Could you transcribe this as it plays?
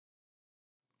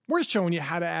We're showing you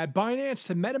how to add Binance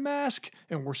to MetaMask,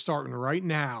 and we're starting right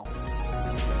now.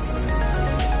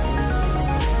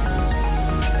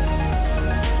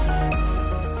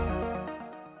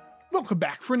 Welcome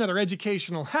back for another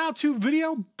educational how-to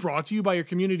video brought to you by your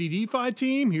community DeFi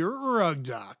team here at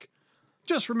RugDoc.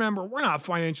 Just remember, we're not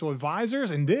financial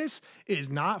advisors, and this is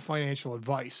not financial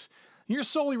advice. You're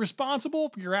solely responsible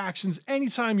for your actions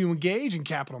anytime you engage in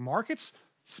capital markets.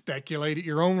 Speculate at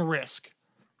your own risk.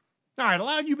 Alright, a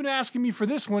lot of you have been asking me for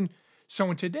this one,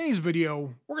 so in today's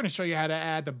video, we're going to show you how to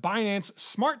add the Binance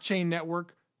Smart Chain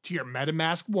Network to your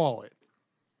MetaMask wallet.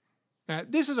 Now,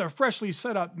 this is a freshly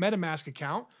set up MetaMask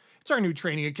account. It's our new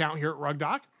training account here at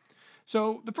RugDoc.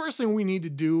 So the first thing we need to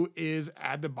do is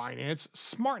add the Binance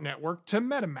Smart Network to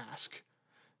MetaMask.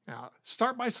 Now,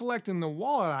 start by selecting the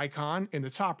wallet icon in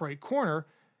the top right corner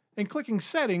and clicking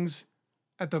Settings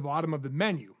at the bottom of the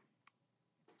menu.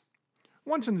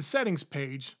 Once in the Settings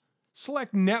page,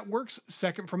 select Networks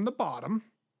second from the bottom.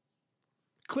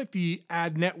 Click the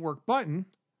Add Network button.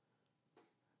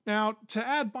 Now, to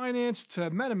add Binance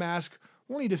to MetaMask,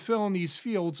 we'll need to fill in these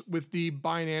fields with the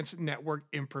Binance network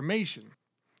information.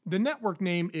 The network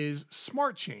name is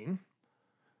Smart Chain.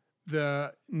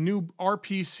 The new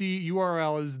RPC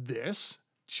URL is this.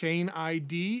 Chain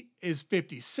ID is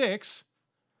 56.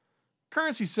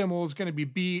 Currency symbol is going to be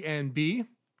BNB.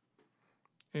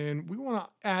 And we want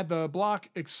to add the Block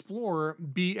Explorer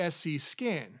BSC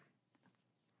scan.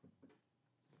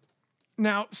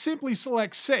 Now, simply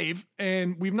select Save,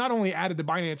 and we've not only added the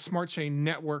Binance Smart Chain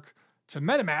Network to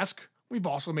MetaMask, we've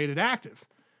also made it active.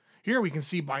 Here we can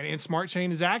see Binance Smart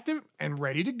Chain is active and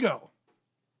ready to go.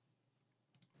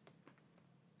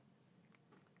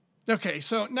 Okay,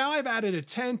 so now I've added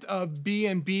 1/10 of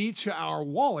BNB to our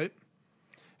wallet.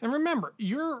 And remember,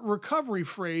 your recovery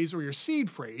phrase or your seed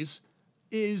phrase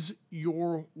is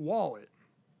your wallet.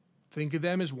 Think of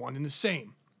them as one and the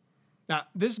same. Now,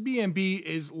 this BNB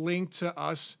is linked to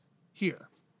us here.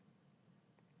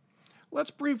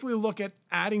 Let's briefly look at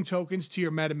adding tokens to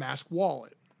your MetaMask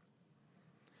wallet.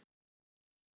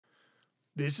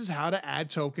 This is how to add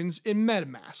tokens in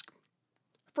MetaMask.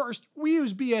 First, we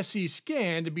use BSC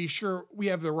scan to be sure we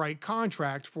have the right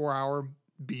contract for our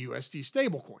BUSD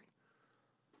stablecoin.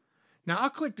 Now, I'll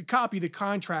click to copy the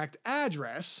contract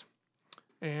address.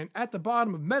 And at the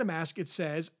bottom of MetaMask, it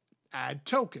says Add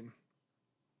Token.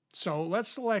 So let's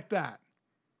select that.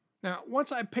 Now,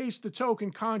 once I paste the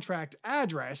token contract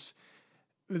address,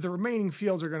 the remaining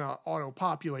fields are going to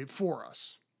auto-populate for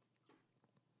us.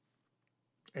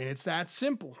 And it's that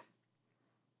simple.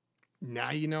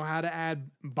 Now you know how to add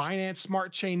Binance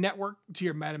Smart Chain Network to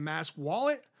your MetaMask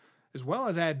wallet, as well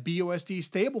as add BUSD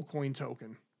stablecoin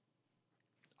token.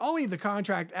 I'll leave the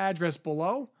contract address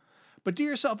below, but do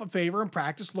yourself a favor and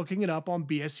practice looking it up on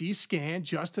BSC scan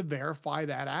just to verify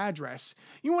that address.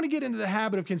 You want to get into the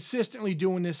habit of consistently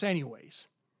doing this anyways.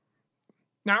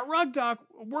 Now at RugDoc,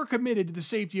 we're committed to the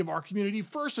safety of our community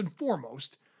first and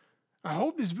foremost. I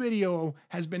hope this video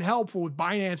has been helpful with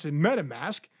Binance and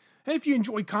MetaMask. And if you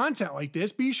enjoy content like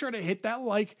this, be sure to hit that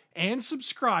like and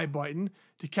subscribe button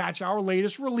to catch our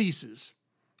latest releases.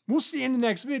 We'll see you in the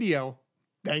next video.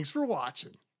 Thanks for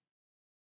watching.